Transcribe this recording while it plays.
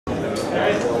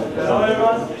Hello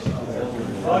everyone.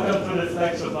 Welcome to this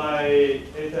lecture by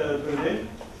Ethel Brundin.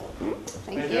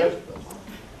 Thank you.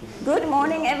 Good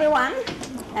morning everyone,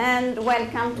 and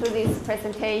welcome to this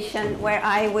presentation where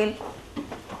I will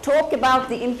talk about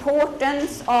the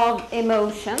importance of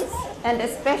emotions, and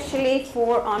especially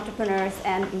for entrepreneurs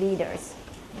and leaders.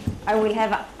 I will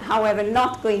have, however,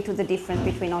 not go into the difference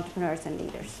between entrepreneurs and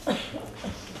leaders.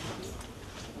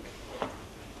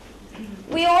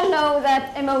 We all know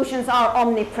that emotions are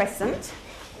omnipresent.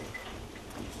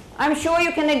 I'm sure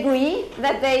you can agree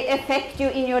that they affect you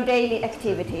in your daily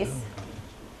activities.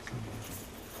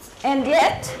 And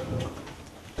yet,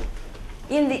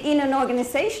 in an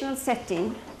organizational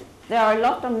setting, there are a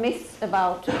lot of myths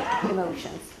about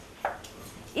emotions.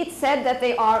 It's said that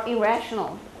they are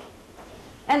irrational,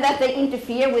 and that they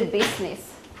interfere with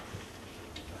business,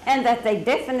 and that they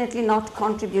definitely not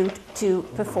contribute to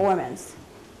performance.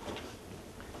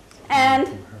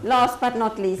 And last but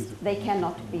not least, they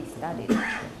cannot be studied.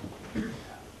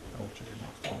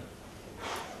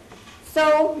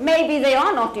 So maybe they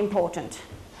are not important.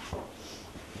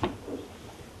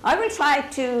 I will try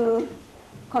to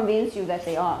convince you that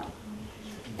they are.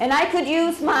 And I could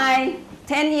use my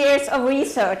 10 years of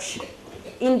research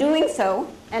in doing so,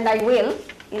 and I will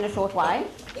in a short while.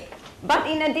 But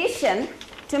in addition,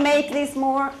 to make this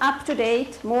more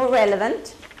up-to-date, more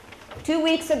relevant, 2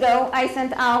 weeks ago I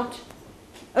sent out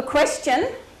a question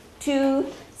to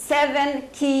 7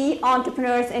 key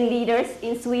entrepreneurs and leaders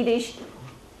in Swedish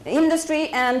industry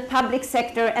and public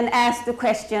sector, and asked the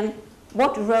question,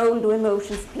 what role do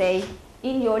emotions play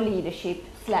in your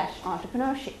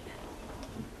leadership/entrepreneurship?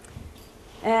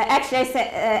 Actually,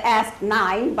 I asked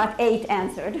 9, but 8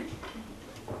 answered.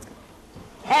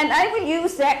 And I will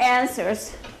use their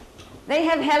answers. They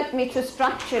have helped me to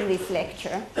structure this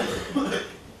lecture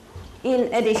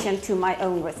in addition to my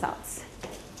own results.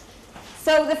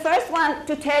 So the first one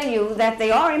to tell you that they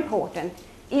are important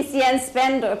is Jens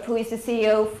Spendrup, who is the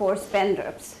CEO for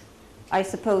Spendrups. I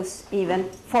suppose even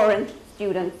foreign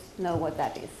students know what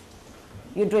that is.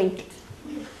 You drink it.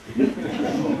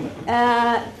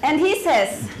 And he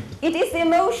says, it is the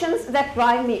emotions that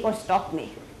drive me or stop me.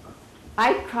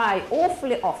 I cry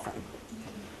awfully often,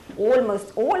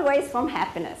 almost always from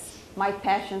happiness. My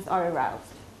passions are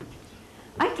aroused.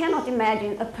 I cannot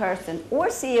imagine a person or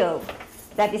CEO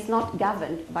that is not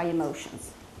governed by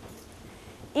emotions.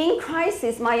 In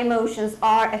crisis, my emotions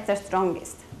are at their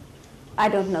strongest. I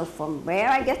don't know from where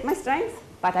I get my strength,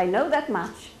 but I know that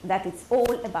much, that it's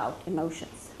all about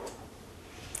emotions.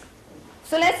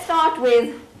 So let's start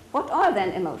with, what are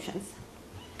then emotions?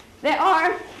 There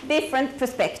are different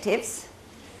perspectives.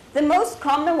 The most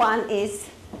common one is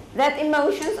that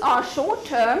emotions are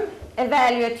short-term,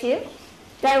 evaluative,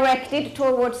 directed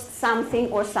towards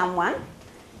something or someone,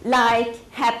 like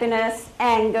happiness,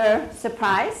 anger,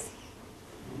 surprise.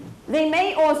 They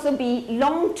may also be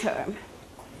long-term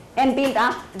and build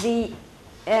up the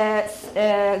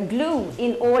glue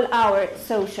in all our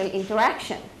social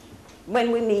interaction when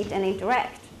we meet and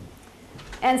interact.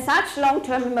 And such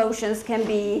long-term emotions can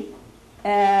be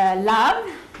love,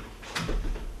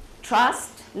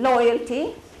 trust,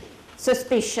 loyalty,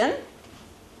 suspicion.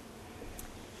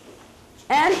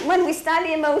 And when we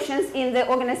study emotions in the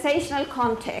organizational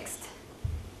context,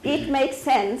 it makes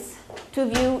sense to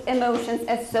view emotions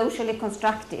as socially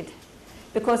constructed,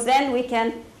 because then we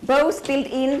can both build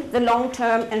in the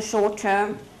long-term and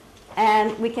short-term,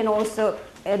 and we can also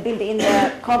build in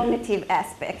the cognitive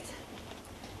aspect.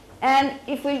 And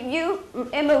if we view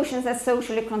emotions as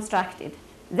socially constructed,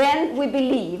 then we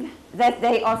believe that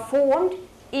they are formed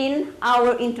in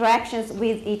our interactions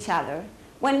with each other.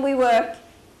 When we work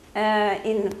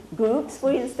in groups,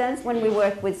 for instance, when we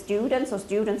work with students, or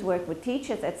students work with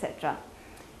teachers, etc.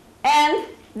 And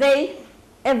they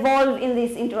evolve in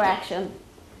this interaction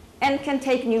and can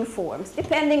take new forms.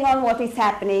 Depending on what is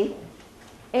happening,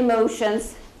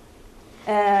 emotions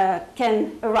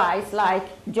can arise, like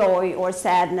joy or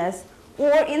sadness,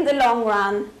 or in the long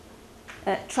run,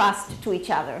 trust to each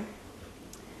other.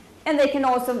 And they can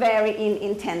also vary in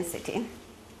intensity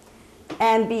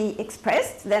and be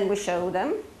expressed, then we show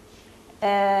them,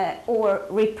 or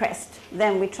repressed,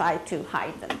 then we try to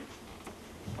hide them.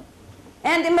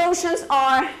 And emotions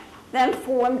are then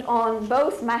formed on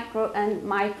both macro and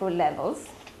micro levels.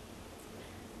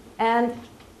 And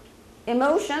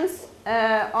emotions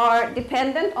are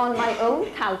dependent on my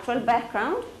own cultural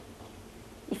background.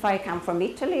 If I come from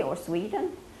Italy or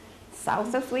Sweden,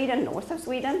 south of Sweden, north of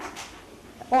Sweden,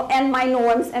 and my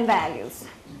norms and values.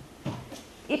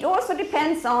 It also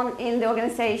depends on, in the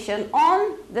organization,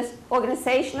 on the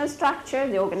organizational structure,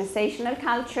 the organizational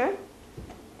culture,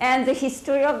 and the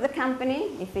history of the company,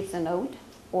 if it's an old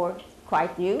or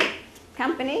quite new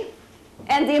company,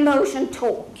 and the emotion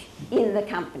talk in the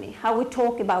company, how we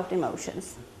talk about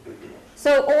emotions.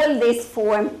 So all this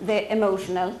form the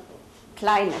emotional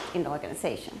climate in the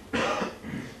organization.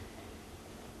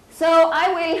 So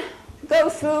I will go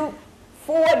through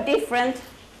 4 different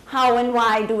how and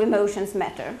why do emotions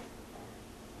matter.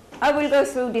 I will go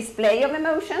through display of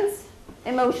emotions,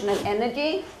 emotional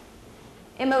energy,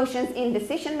 emotions in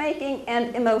decision making,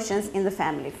 and emotions in the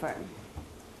family firm.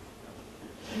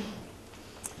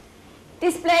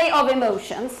 Display of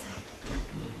emotions.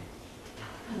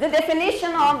 The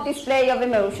definition of display of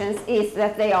emotions is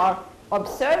that they are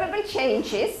observable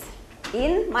changes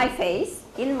in my face,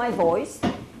 in my voice,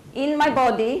 in my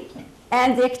body,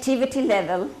 and the activity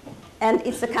level, and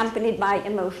it's accompanied by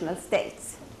emotional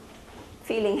states,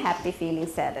 feeling happy, feeling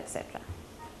sad, etc.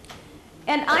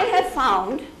 And I have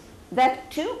found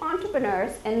that to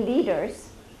entrepreneurs and leaders,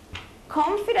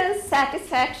 confidence,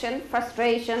 satisfaction,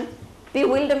 frustration,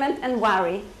 bewilderment, and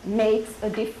worry makes a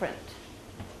difference.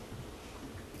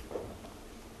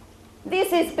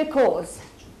 This is because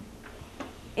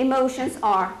emotions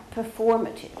are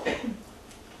performative,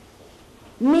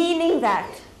 meaning that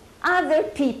other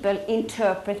people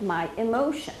interpret my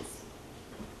emotions.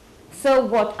 So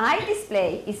what I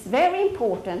display is very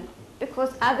important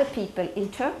because other people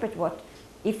interpret what,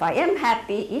 if I am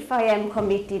happy, if I am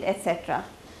committed, etc.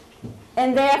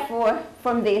 And therefore,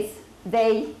 from this,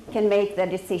 they can make the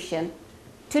decision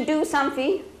to do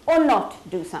something or not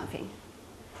do something,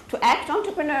 to act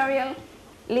entrepreneurially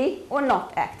or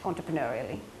not act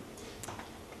entrepreneurially.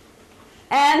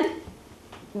 And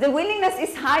the willingness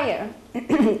is higher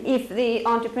if the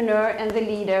entrepreneur and the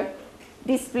leader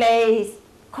displays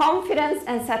confidence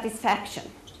and satisfaction,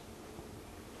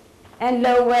 and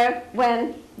lower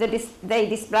when they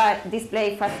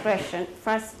display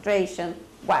frustration,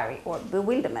 worry, or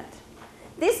bewilderment.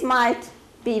 This might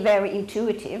be very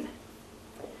intuitive.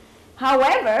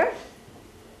 However,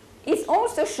 it's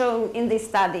also shown in this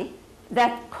study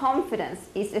that confidence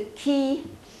is a key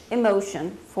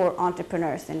emotion for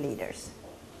entrepreneurs and leaders.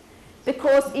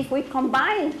 Because if we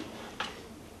combine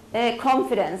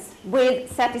confidence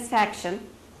with satisfaction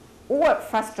or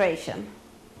frustration,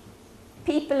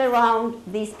 people around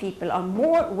these people are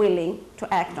more willing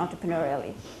to act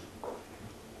entrepreneurially.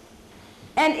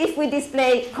 And if we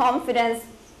display confidence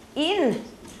in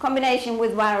combination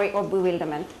with worry or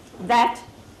bewilderment, that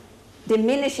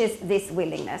diminishes this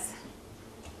willingness.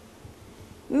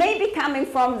 Maybe coming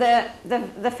from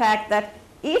the fact that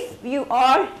if you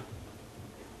are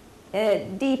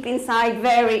deep inside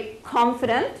very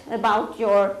confident about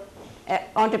your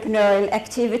entrepreneurial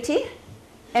activity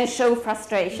and show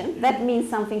frustration, that means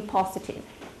something positive.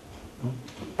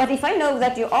 But if I know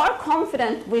that you are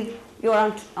confident with your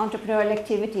entrepreneurial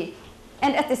activity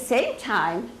and at the same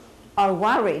time are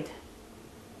worried,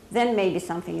 then maybe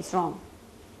something is wrong.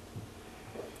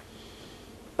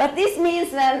 But this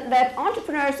means then that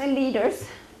entrepreneurs and leaders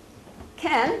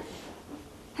can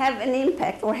have an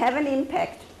impact or have an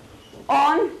impact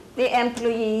on the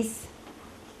employees'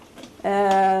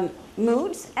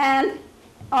 moods and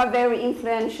are very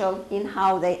influential in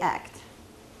how they act.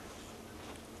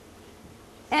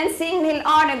 And Signhild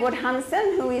Arnegård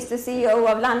Hansen, who is the CEO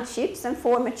of Landchips and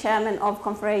former chairman of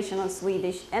Confederation of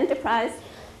Swedish Enterprise,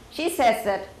 she says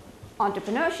that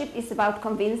entrepreneurship is about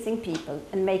convincing people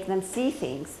and make them see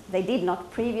things they did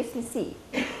not previously see.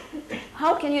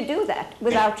 How can you do that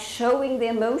without showing the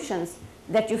emotions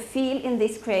that you feel in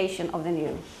this creation of the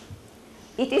new?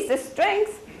 It is the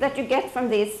strength that you get from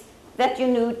this that you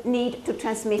need to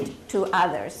transmit to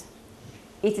others.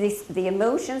 It is the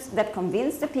emotions that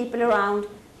convince the people around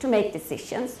to make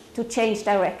decisions, to change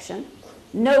direction.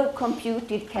 No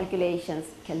computed calculations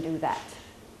can do that.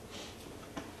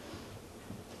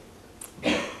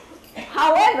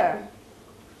 However,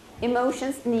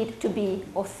 emotions need to be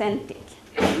authentic.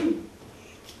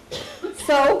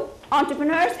 So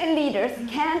entrepreneurs and leaders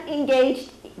can engage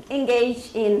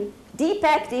in deep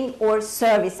acting or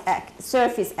surface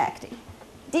acting.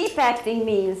 Deep acting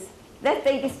means that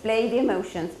they display the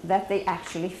emotions that they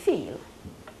actually feel.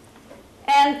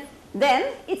 And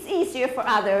then it's easier for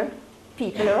other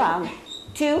people around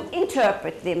to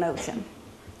interpret the emotion.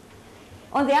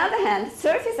 On the other hand,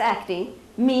 surface acting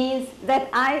means that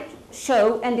I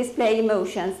show and display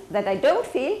emotions that I don't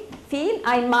feel.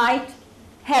 I might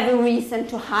have a reason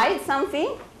to hide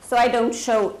something, so I don't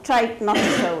try not to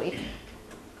show it.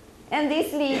 And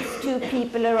this leads to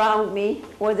people around me,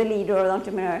 or the leader or the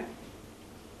entrepreneur,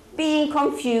 being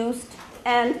confused,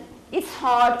 and it's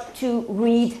hard to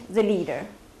read the leader.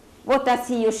 What does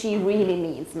he or she really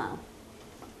means now?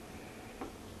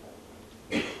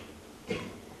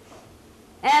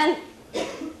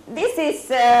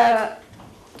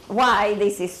 why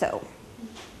this is so.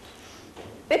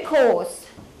 Because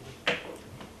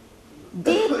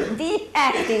deep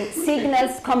acting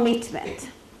signals commitment.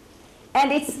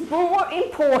 And it's more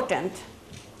important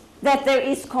that there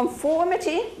is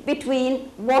conformity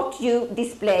between what you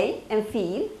display and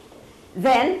feel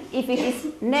than if it is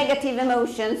negative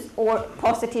emotions or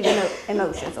positive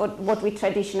emotions, or what we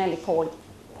traditionally call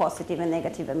positive and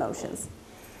negative emotions.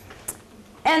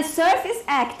 And surface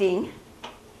acting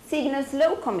signals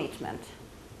low commitment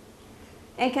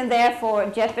and can therefore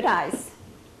jeopardize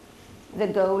the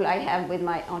goal I have with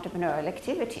my entrepreneurial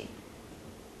activity.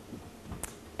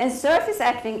 And surface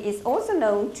acting is also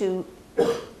known to,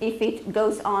 if it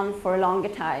goes on for a longer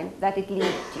time, that it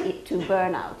leads to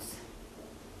burnouts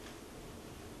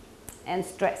and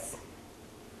stress.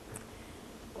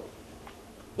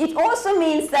 It also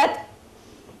means that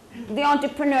the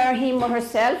entrepreneur, him or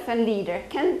herself, and leader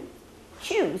can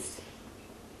choose.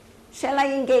 Shall I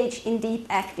engage in deep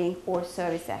acting or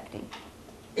service acting?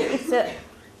 It's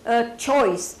a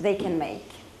choice they can make.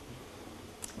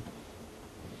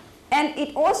 And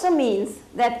it also means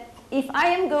that if I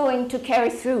am going to carry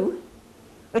through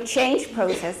a change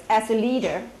process as a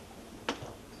leader,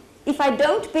 if I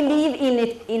don't believe in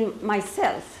it in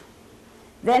myself,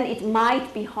 then it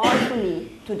might be hard for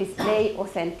me to display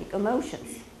authentic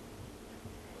emotions.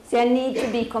 So I need to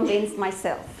be convinced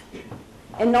myself.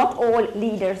 And not all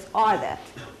leaders are that.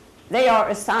 They are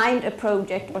assigned a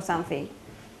project or something,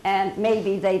 and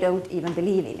maybe they don't even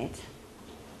believe in it.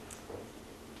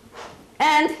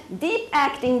 And deep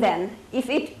acting then, if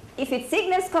it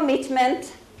signals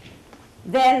commitment,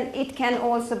 then it can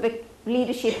also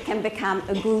leadership can become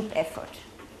a group effort,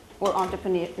 or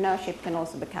entrepreneurship can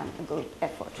also become a group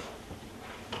effort.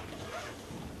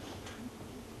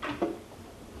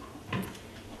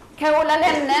 Carola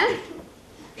Lenne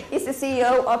is the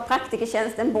CEO of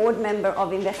Praktikertjänst and board member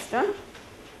of Investor.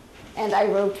 And I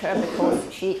wrote her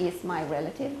because she is my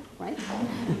relative, right?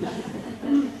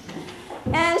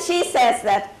 And she says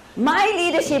that my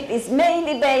leadership is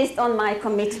mainly based on my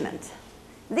commitment.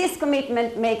 This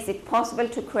commitment makes it possible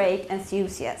to create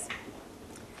enthusiasm.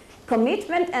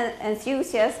 Commitment and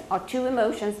enthusiasm are two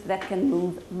emotions that can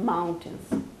move mountains.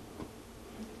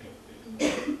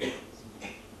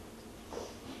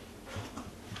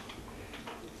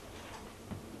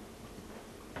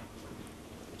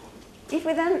 If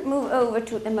we then move over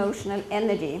to emotional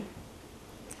energy,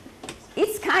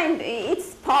 it's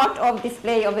part of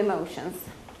display of emotions.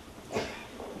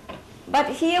 But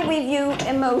here we view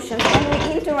emotions when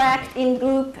we interact in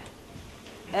group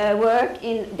work,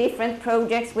 in different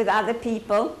projects with other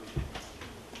people,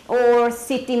 or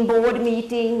sit in board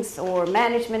meetings or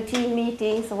management team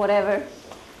meetings or whatever.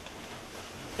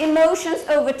 Emotions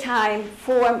over time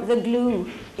form the glue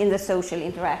in the social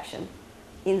interaction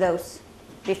in those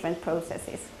different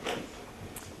processes.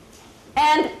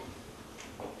 And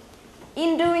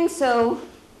in doing so,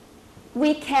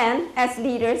 we can, as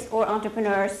leaders or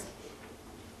entrepreneurs,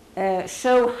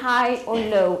 show high or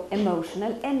low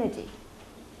emotional energy.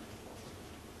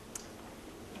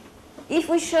 If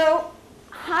we show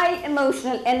high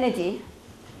emotional energy,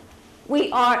 we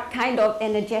are kind of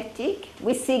energetic.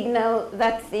 We signal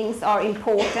that things are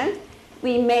important.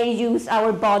 We may use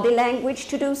our body language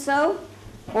to do so,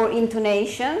 or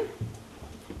intonation.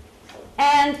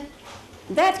 And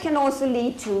that can also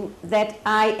lead to that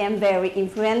I am very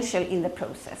influential in the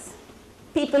process.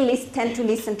 People tend to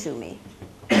listen to me.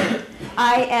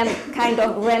 I am kind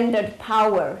of rendered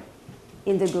power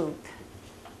in the group.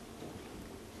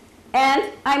 And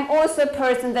I'm also a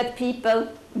person that people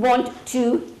want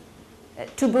to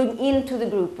bring into the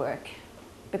group work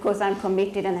because I'm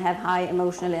committed and have high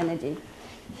emotional energy.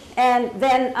 And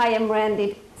then I am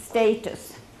rendered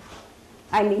status.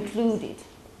 I'm included.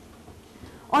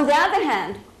 On the other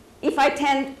hand, if I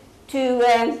tend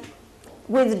to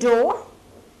withdraw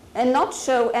and not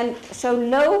show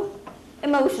low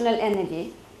emotional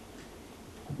energy,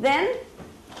 then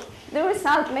the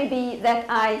result may be that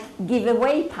I give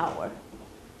away power.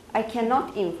 I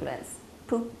cannot influence.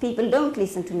 People don't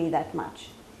listen to me that much.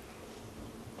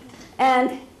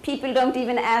 And people don't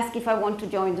even ask if I want to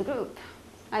join the group.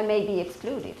 I may be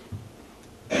excluded.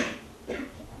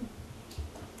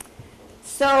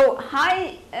 So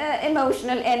high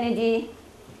emotional energy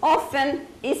often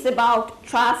is about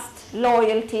trust,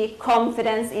 loyalty,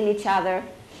 confidence in each other,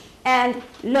 and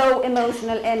low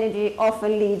emotional energy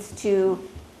often leads to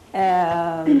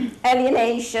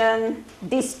alienation,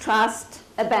 distrust,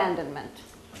 abandonment.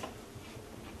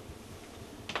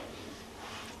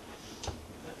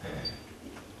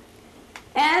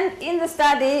 And in the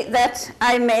study that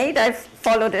I made, I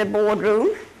followed a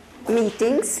boardroom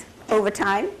meetings over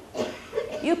time,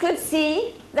 you could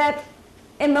see that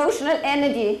emotional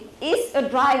energy is a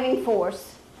driving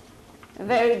force, a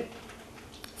very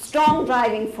strong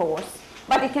driving force,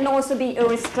 but it can also be a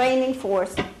restraining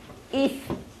force if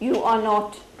you are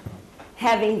not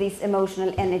having this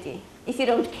emotional energy, if you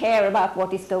don't care about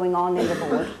what is going on in the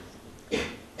board.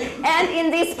 And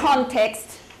in this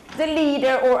context, the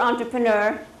leader or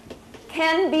entrepreneur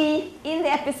can be in the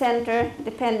epicenter,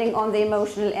 depending on the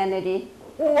emotional energy,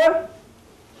 or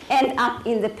end up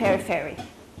in the periphery.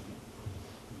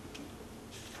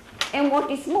 And what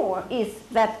is more is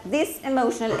that this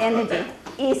emotional energy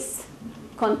is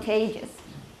contagious.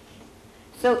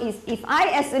 So if I,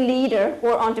 as a leader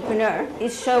or entrepreneur,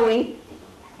 is showing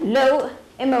low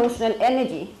emotional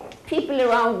energy, people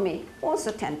around me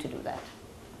also tend to do that.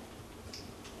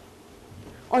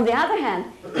 On the other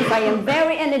hand, if I am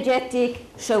very energetic,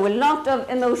 show a lot of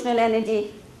emotional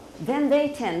energy, then they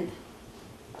tend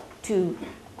to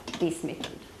be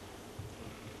smitten.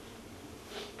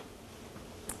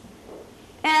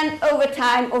 And over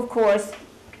time, of course,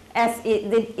 as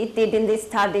it did in this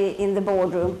study in the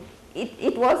boardroom,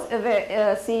 it was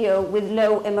a CEO with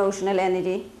low emotional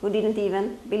energy who didn't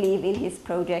even believe in his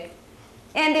project,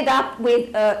 ended up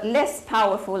with a less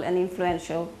powerful and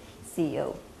influential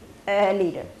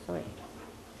leader.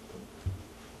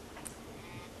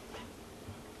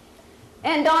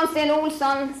 And Dan Sten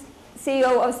Olsson,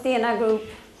 CEO of Stena Group,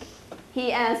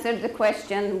 he answered the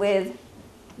question with,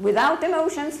 without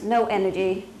emotions, no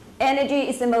energy. Energy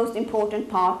is the most important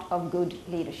part of good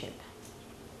leadership.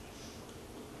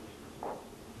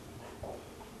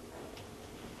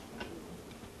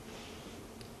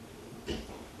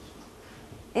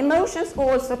 Emotions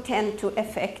also tend to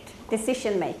affect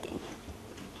decision making.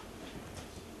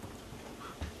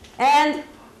 And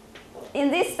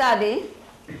in this study,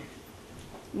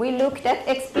 we looked at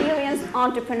experienced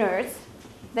entrepreneurs,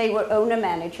 they were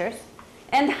owner-managers,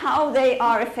 and how they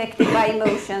are affected by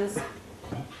emotions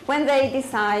when they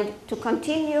decide to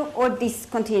continue or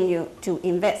discontinue to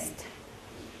invest.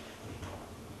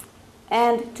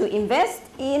 And to invest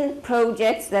in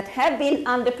projects that have been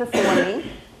underperforming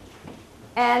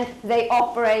and they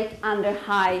operate under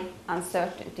high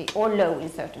uncertainty or low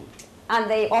uncertainty. And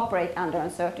they operate under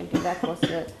uncertainty. That was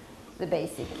the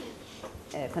basic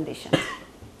condition.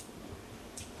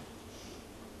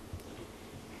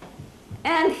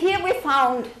 And here we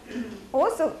found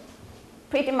also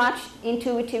pretty much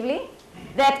intuitively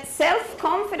that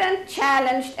self-confident,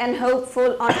 challenged, and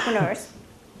hopeful entrepreneurs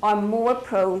are more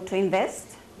prone to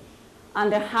invest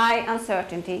under high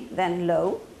uncertainty than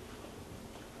low.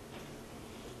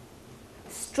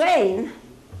 Strain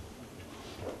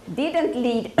didn't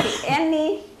lead to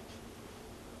any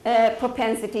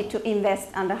propensity to invest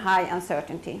under high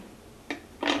uncertainty.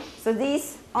 So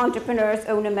these entrepreneurs,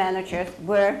 owner-managers,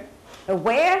 were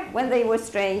aware when they were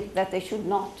strained that they should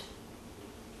not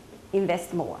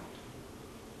invest more.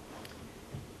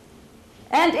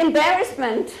 And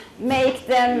embarrassment made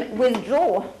them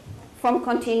withdraw from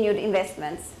continued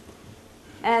investments.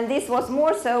 And this was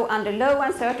more so under low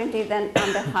uncertainty than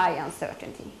under high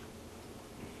uncertainty.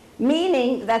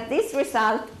 Meaning that this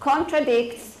result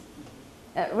contradicts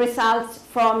results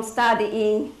from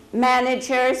studying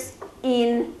managers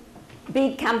in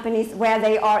big companies where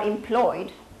they are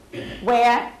employed,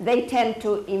 where they tend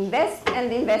to invest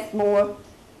and invest more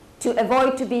to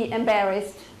avoid to be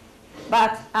embarrassed.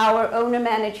 But our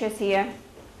owner-managers here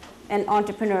and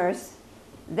entrepreneurs,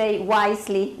 they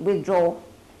wisely withdraw,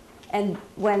 and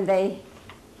when they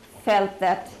felt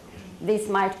that this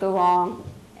might go wrong,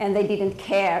 and they didn't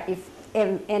care if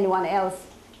anyone else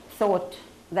thought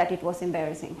that it was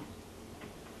embarrassing.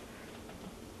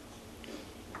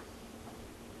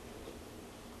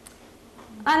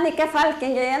 Annika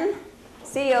Falkengren,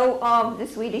 CEO of the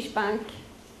Swedish bank,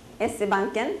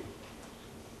 SE-banken,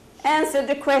 answered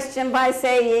the question by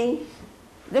saying,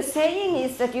 the saying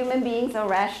is that human beings are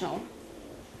rational.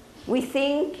 We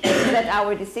think that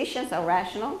our decisions are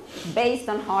rational based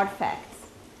on hard facts.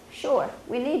 Sure,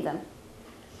 we need them.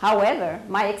 However,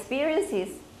 my experience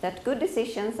is that good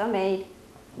decisions are made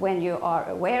when you are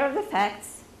aware of the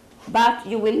facts, but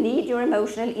you will need your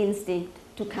emotional instinct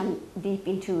to come deep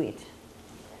into it.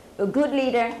 A good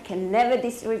leader can never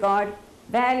disregard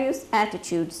values,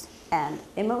 attitudes, and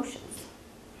emotions.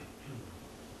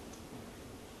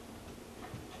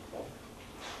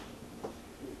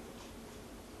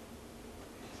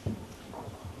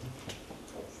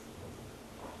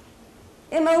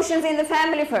 Emotions in the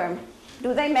family firm,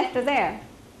 do they matter there?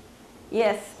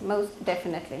 Yes, most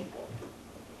definitely.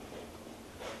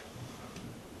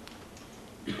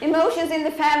 Emotions in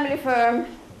the family firm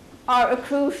are a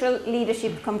crucial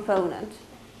leadership component.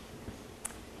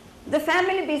 The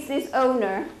family business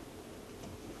owner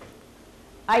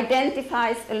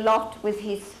identifies a lot with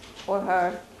his or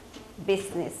her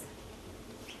business.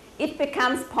 It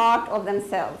becomes part of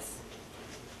themselves.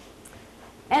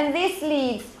 And this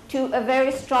leads to a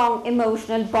very strong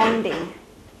emotional bonding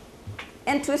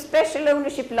and to a special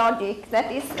ownership logic that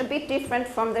is a bit different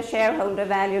from the shareholder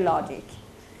value logic,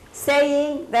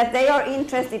 saying that they are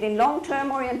interested in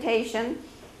long-term orientation,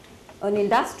 an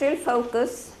industrial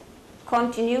focus,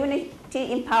 continuity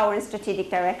in power and strategic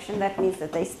direction. That means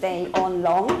that they stay on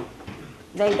long.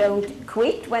 They don't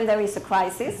quit when there is a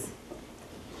crisis.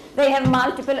 They have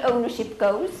multiple ownership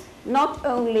goals, not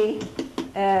only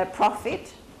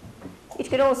profit. It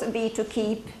could also be to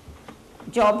keep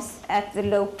jobs at the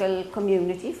local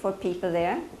community for people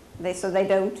there, so they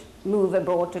don't move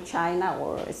abroad to China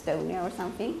or Estonia or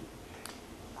something.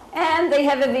 And they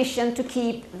have a vision to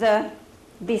keep the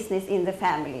business in the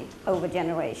family over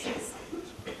generations.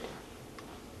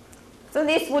 So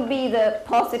this would be the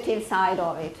positive side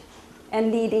of it,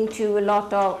 and leading to a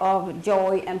lot of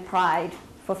joy and pride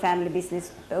for family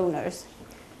business owners.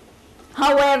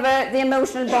 However, the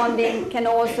emotional bonding can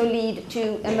also lead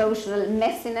to emotional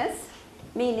messiness,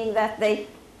 meaning that they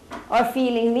are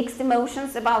feeling mixed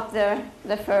emotions about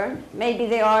the firm. Maybe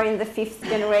they are in the 5th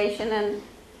generation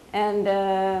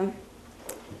and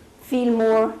feel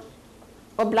more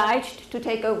obliged to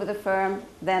take over the firm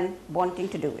than wanting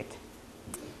to do it.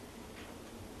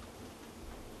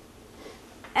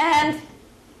 And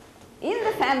in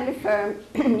the family firm,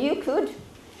 you could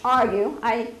argue,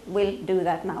 I will do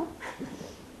that now,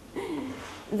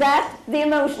 that the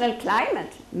emotional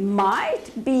climate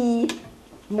might be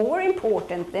more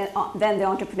important than the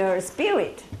entrepreneurial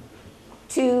spirit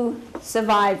to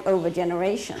survive over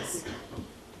generations.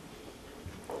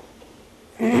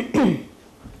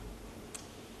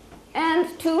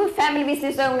 And two family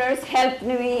business owners helped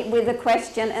me with the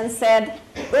question and said,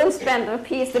 Ulf Spendrup,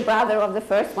 he is the brother of the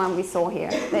first one we saw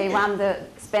here. They run the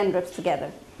Spendrups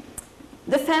together.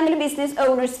 The family business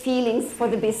owner's feelings for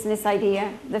the business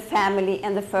idea, the family,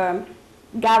 and the firm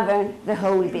govern the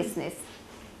whole business.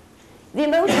 The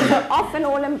emotions are often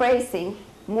all-embracing,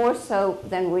 more so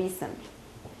than reason.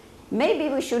 Maybe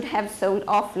we should have sold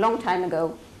off a long time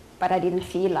ago, but I didn't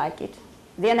feel like it.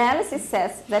 The analysis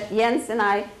says that Jens and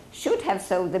I should have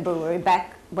sold the brewery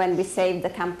back when we saved the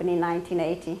company in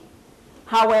 1980.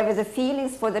 However, the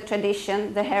feelings for the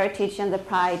tradition, the heritage, and the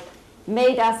pride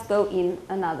made us go in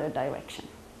another direction.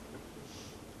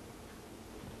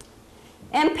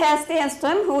 And Per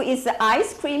Stenström, who is the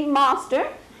ice cream master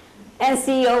and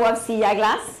CEO of Sia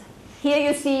Glass. Here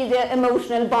you see the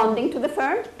emotional bonding to the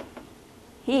firm.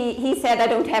 He said I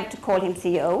don't have to call him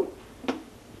CEO.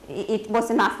 It was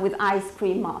enough with ice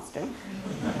cream master.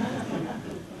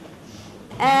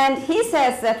 And he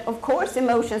says that, of course,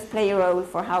 emotions play a role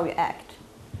for how you act.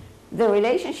 The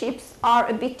relationships are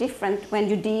a bit different when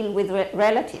you deal with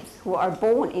relatives who are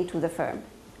born into the firm.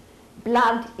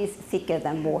 Blood is thicker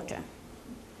than water.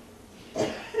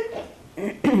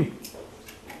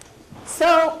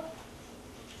 So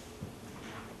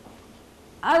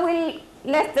I will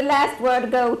let the last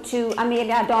word go to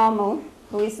Amelia Adamo,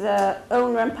 who is the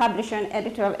owner and publisher and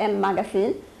editor of M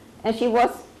Magazine, and she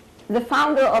was the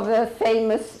founder of a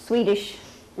famous Swedish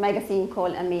magazine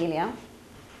called Amelia.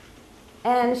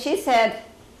 And she said,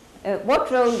 what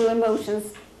role do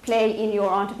emotions play in your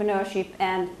entrepreneurship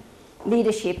and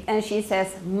leadership? And she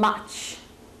says, much,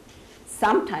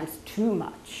 sometimes too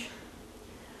much.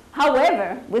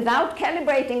 However, without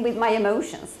calibrating with my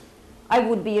emotions, I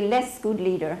would be a less good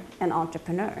leader and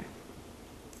entrepreneur.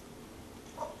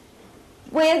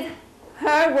 With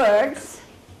her words,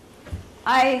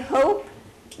 I hope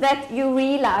that you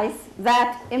realize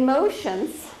that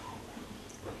emotions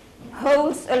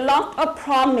holds a lot of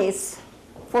promise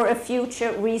for a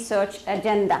future research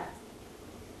agenda.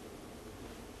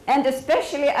 And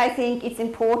especially I think it's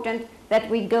important that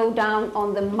we go down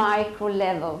on the micro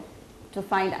level to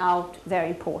find out their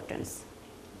importance.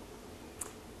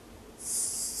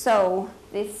 So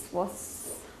this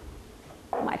was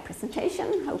my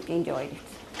presentation. Hope you enjoyed it.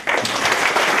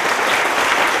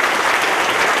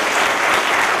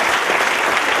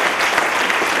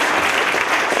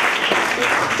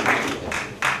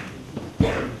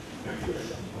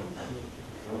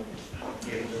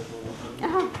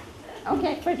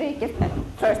 Okay, Fredrik is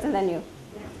first and then you.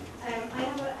 I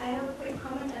have a quick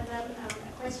comment and then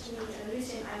a question.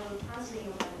 Lucy and I will translate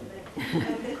you a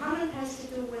little bit. The comment has to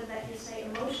do with that you say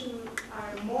emotions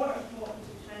are more important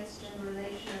to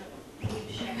transgenerational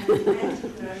leadership and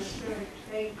entrepreneurs.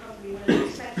 They probably would have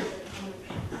expected it.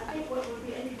 I think what would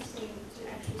be interesting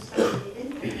actually study the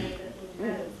indicator that will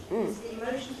grow. Is the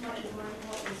emotions much more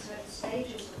important in certain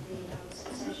stages of the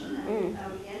succession and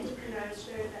the entrepreneurial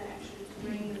spirit that actually to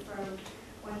bring the firm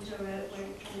onto a road where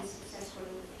it can be successful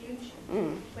in the future.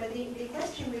 But the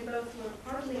question we both were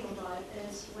puzzling about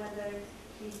is whether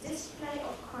the display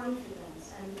of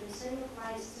confidence and the same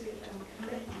applies to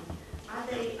commitment. Are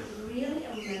they really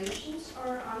emotions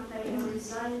or aren't they a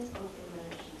result of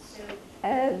emotions? So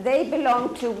they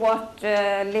belong to what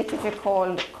literature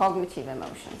called cognitive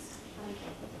emotions.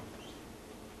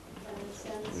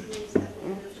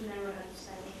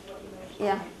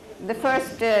 Yeah, the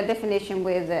first definition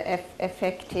with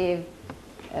effective,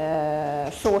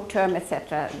 short-term,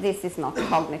 etc. This is not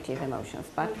cognitive emotions,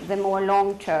 but the more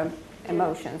long-term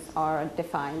emotions are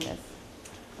defined as.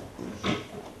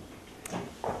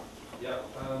 Yeah,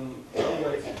 I would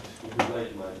like to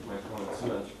relate my comment to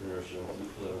entrepreneurship and to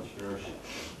field entrepreneurship.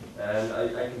 And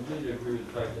I completely agree with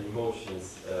the fact that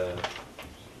emotions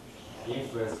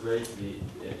influence greatly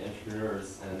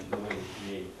entrepreneurs and the way they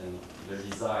create and their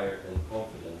desire and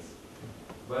confidence.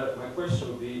 But my question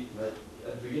would be that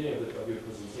at the beginning of your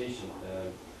presentation,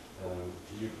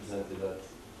 you presented that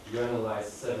you analyzed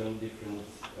 7 different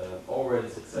already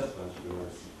successful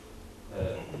entrepreneurs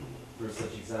for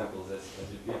such examples as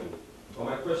you've given. Well,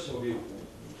 my question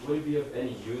would it be of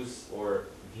any use or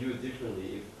viewed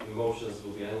differently if emotions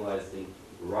will be analyzed in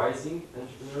rising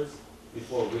entrepreneurs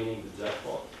before winning the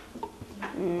jackpot?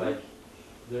 Like,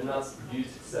 they're not viewed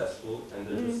successful and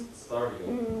they're just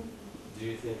starting. Do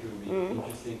you think it would be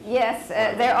interesting? Yes,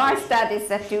 there are studies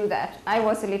that do that. I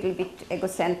was a little bit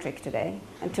egocentric today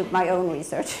and took my own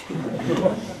research.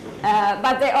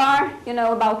 But there are,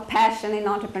 about passion in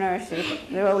entrepreneurship,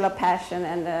 the role of passion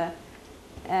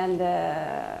and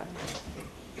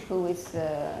who is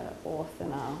the author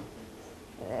now?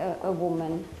 A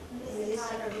woman.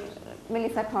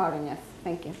 Melissa Karin, yes,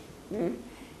 thank you.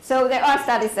 So there are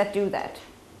studies that do that.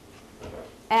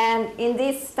 And in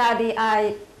this study,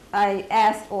 I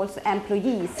asked also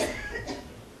employees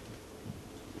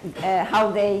how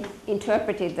they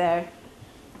interpreted their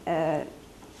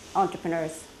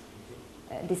entrepreneurs'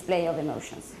 display of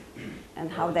emotions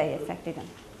and how they affected them.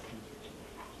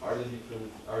 Are they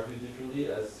differently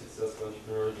as successful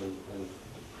entrepreneurs and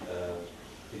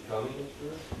becoming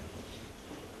entrepreneurs?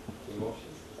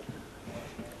 Emotions?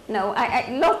 No,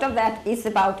 a lot of that is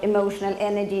about emotional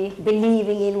energy,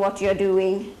 believing in what you're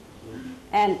doing.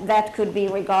 And that could be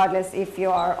regardless if you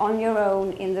are on your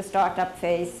own in the startup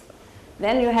phase.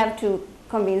 Then you have to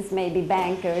convince maybe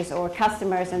bankers or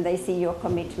customers and they see your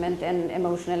commitment and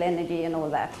emotional energy and all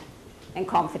that, and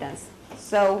confidence.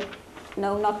 So,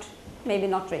 no, maybe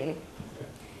not really.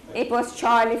 It was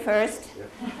Charlie first.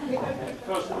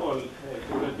 First of all,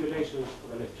 congratulations for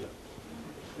the lecture.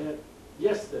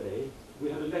 Yesterday, we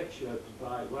had a lecture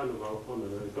by one of our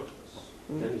honorary doctors,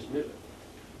 Dennis Miller,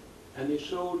 and he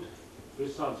showed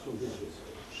results from his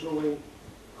research, showing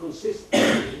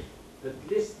consistently that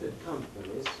listed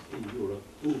companies in Europe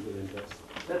overinvest.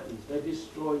 That means they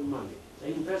destroy money.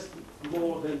 They invest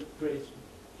more than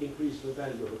increase the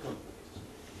value of the companies.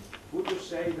 Would you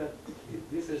say that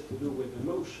this has to do with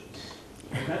emotions?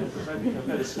 And that has become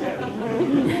very scary.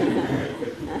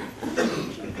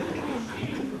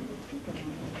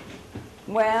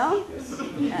 Well,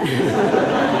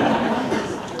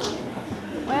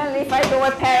 well, if I draw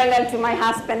a parallel to my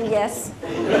husband, yes.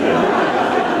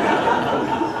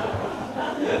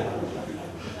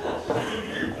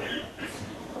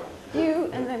 You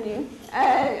and then you.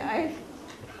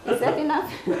 Is that enough?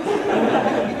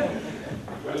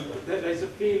 Well, there's a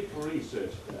field for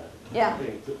research there. Yeah, I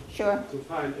think, sure. To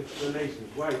find explanations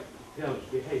why health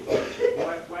behavior,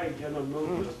 why General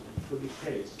Motors could be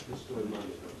case destroy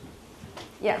money.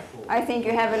 Yeah, I think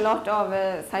you have a lot of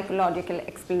psychological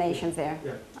explanations there,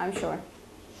 Yeah. I'm sure.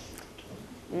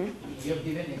 You have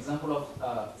given an example of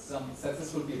some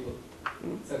successful people,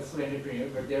 successful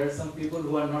entrepreneurs, but there are some people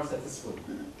who are not successful.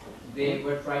 They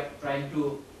were trying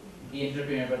to be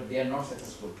entrepreneur, but they are not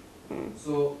successful.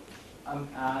 So,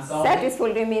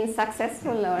 Satisful, do you mean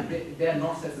successful or? They are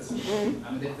not successful.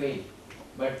 I mean, they failed.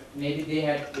 But maybe they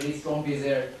had very strong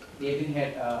desire.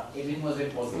 Everything was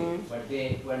very positive, but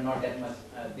they were not that much.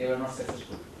 They were not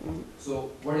successful.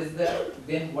 So, what is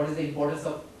the importance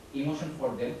of emotion for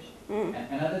them? And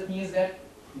another thing is that,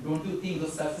 don't you think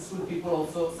those successful people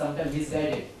also sometimes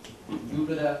misguided due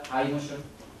to the high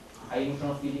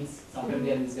emotional feelings? Sometimes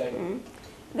they are misguided.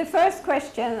 The first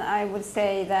question, I would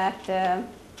say that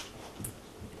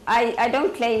I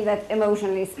don't claim that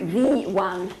emotion is the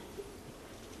one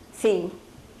thing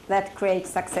that creates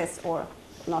success or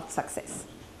not success.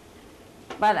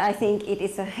 But I think it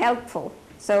is a helpful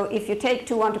So if you take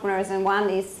two entrepreneurs and one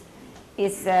is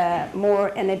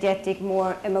more energetic,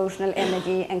 more emotional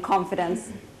energy and confidence,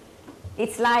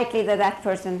 it's likely that that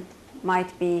person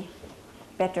might be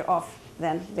better off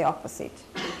than the opposite.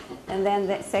 And then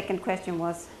the second question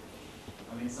was?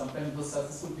 I mean, sometimes those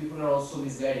successful people are also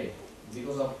misguided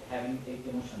because of having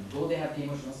emotion. Though they have the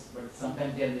emotions, but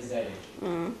sometimes they are misguided.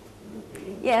 Mm.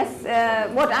 Yes,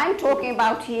 what I'm talking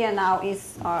about here now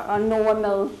is our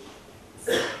normal,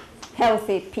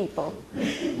 healthy people.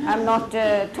 I'm not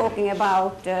talking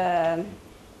about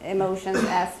emotions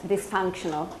as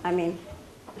dysfunctional. I mean,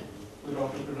 Good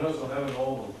entrepreneurs will have it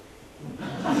all.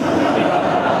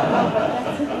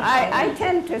 I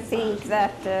tend to think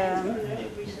that,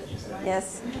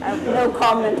 yes, no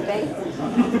comment, thanks.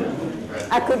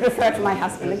 I could refer to my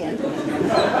husband again.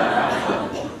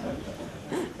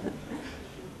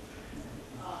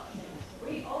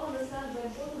 We all understand the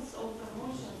importance of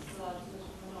emotions to the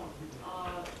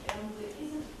entrepreneur. And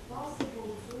is it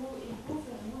possible to improve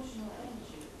the emotional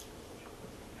energy?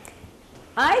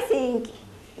 I think,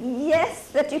 yes,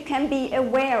 that you can be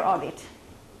aware of it.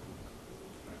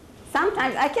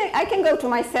 Sometimes, I can go to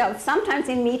myself, sometimes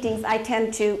in meetings I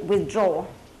tend to withdraw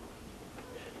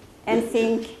and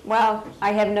think, well,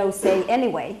 I have no say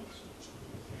anyway.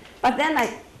 But then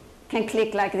I can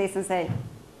click like this and say,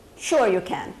 sure you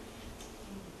can.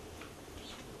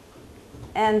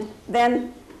 And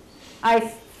then I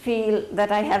feel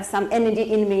that I have some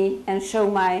energy in me and show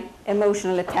my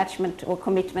emotional attachment or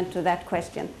commitment to that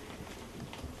question.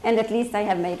 And at least I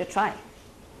have made a try.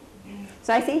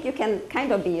 So I think you can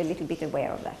kind of be a little bit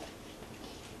aware of that.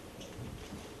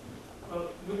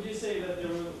 Well, would you say that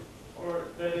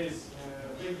that is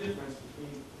a big difference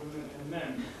between women and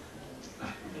men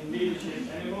in leadership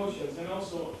and emotions, and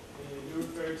also you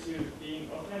refer to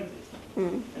being authentic,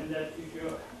 and that if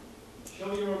you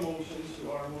show your emotions,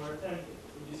 you are more authentic.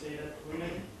 Would you say that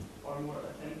women are more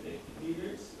authentic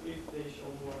leaders if they show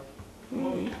more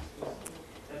emotions?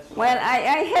 Well,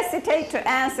 I hesitate to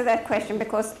answer that question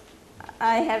because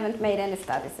I haven't made any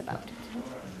studies about it.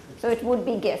 So it would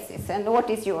be guesses. And what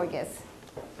is your guess?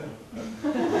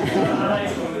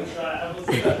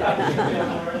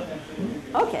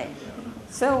 Okay.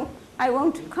 So I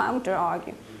won't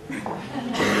counter-argue.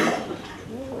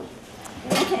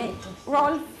 Okay,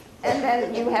 Rolf, and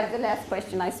then you have the last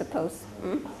question, I suppose.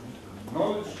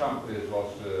 Knowledge companies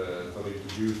was sort of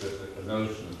introduced as a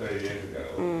notion 30 years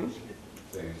ago.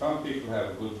 Saying some people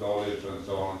have good knowledge and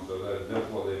so on, so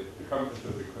therefore the company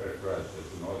should be characterized as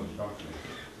a knowledge company.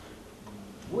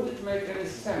 Would it make any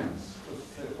sense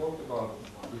to talk about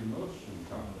emotion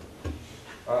company?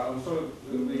 So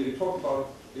we talk about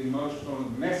emotional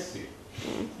mess.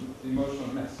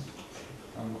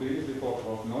 And we usually talk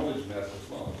about knowledge mess as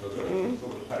well, so there's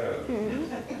sort of parallel.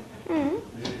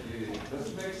 Does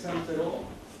it make sense at all?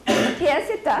 Yes,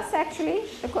 it does actually,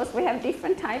 because we have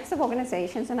different types of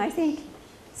organizations, and I think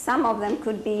some of them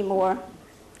could be more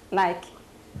like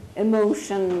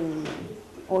emotion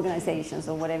organizations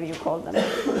or whatever you call them.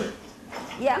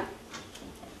 Yeah.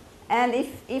 And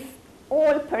if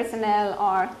all personnel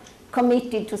are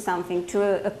committed to something,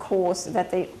 to a cause that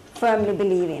they firmly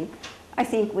believe in, I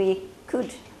think we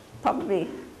could probably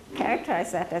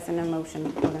characterize that as an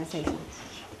emotion organization.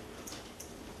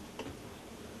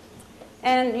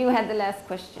 And you had the last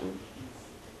question.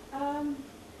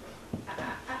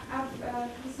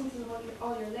 I've listened to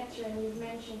all your lecture, and you've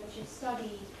mentioned that you've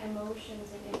studied emotions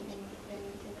in the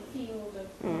field of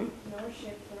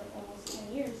entrepreneurship for almost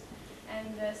 10 years.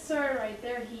 And Sir right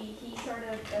there, he sort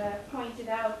of pointed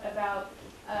out about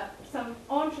some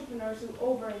entrepreneurs who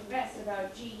overinvest,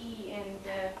 about GE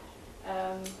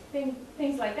and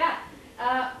things like that.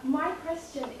 My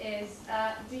question is,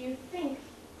 do you think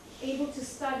able to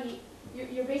study,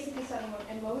 you're basically studying what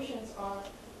emotions are,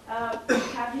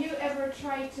 have you ever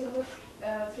tried to look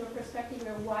through a perspective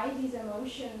where why these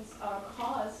emotions are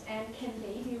caused, and can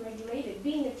they be regulated?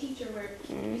 Being a teacher where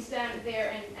you stand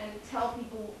there and tell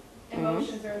people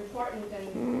emotions are important,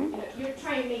 and you're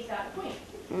trying to make that point.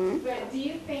 But do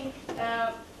you think,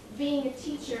 being a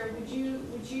teacher, would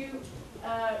you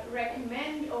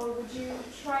recommend, or would you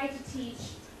try to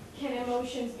teach, can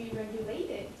emotions be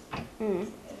regulated on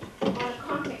a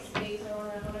context based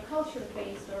or on a culture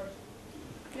based, or?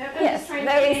 I'm just trying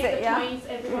to make the points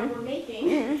everyone were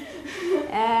making.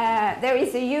 There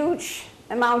is a huge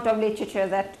amount of literature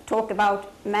that talk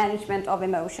about management of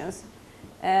emotions.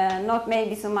 Not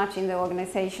maybe so much in the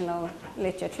organizational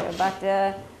literature, but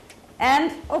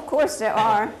and of course there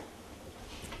are.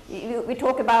 We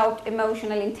talk about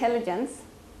emotional intelligence,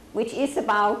 which is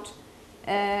about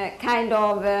kind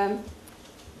of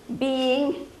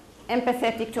being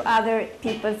empathetic to other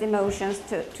people's emotions,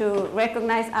 to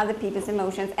recognize other people's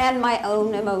emotions and my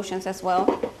own emotions as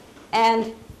well,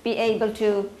 and be able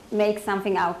to make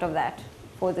something out of that,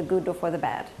 for the good or for the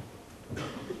bad.